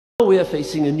We are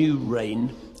facing a new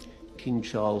reign, King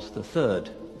Charles III.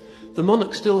 The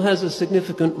monarch still has a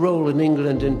significant role in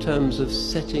England in terms of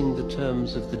setting the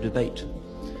terms of the debate,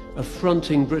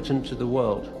 affronting Britain to the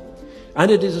world.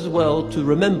 And it is as well to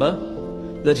remember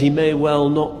that he may well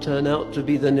not turn out to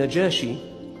be the Najashi,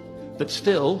 but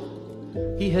still,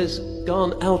 he has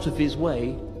gone out of his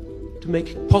way to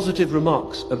make positive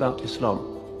remarks about Islam.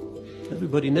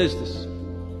 Everybody knows this.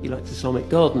 He likes Islamic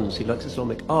gardens, he likes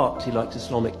Islamic art, he likes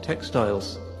Islamic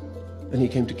textiles. And he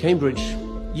came to Cambridge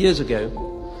years ago,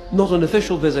 not an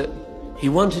official visit. He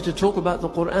wanted to talk about the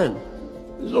Quran.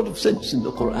 There's a lot of sense in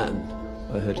the Quran,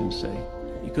 I heard him say.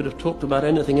 He could have talked about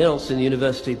anything else in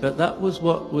university, but that was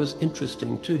what was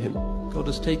interesting to him. God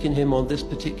has taken him on this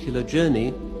particular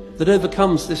journey that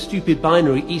overcomes this stupid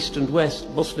binary, East and West,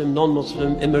 Muslim,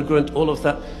 non-Muslim, immigrant, all of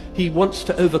that. He wants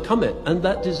to overcome it, and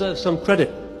that deserves some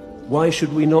credit. Why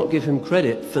should we not give him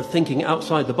credit for thinking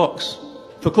outside the box,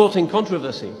 for courting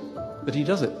controversy? But he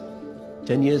does it.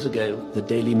 10 years ago, the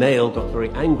Daily Mail got very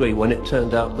angry when it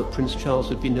turned out that Prince Charles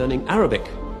had been learning Arabic.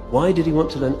 Why did he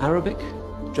want to learn Arabic?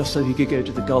 Just so he could go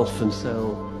to the Gulf and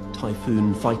sell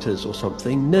Typhoon fighters or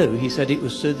something? No, he said it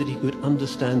was so that he could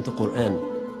understand the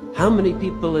Quran. How many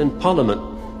people in Parliament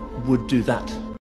would do that?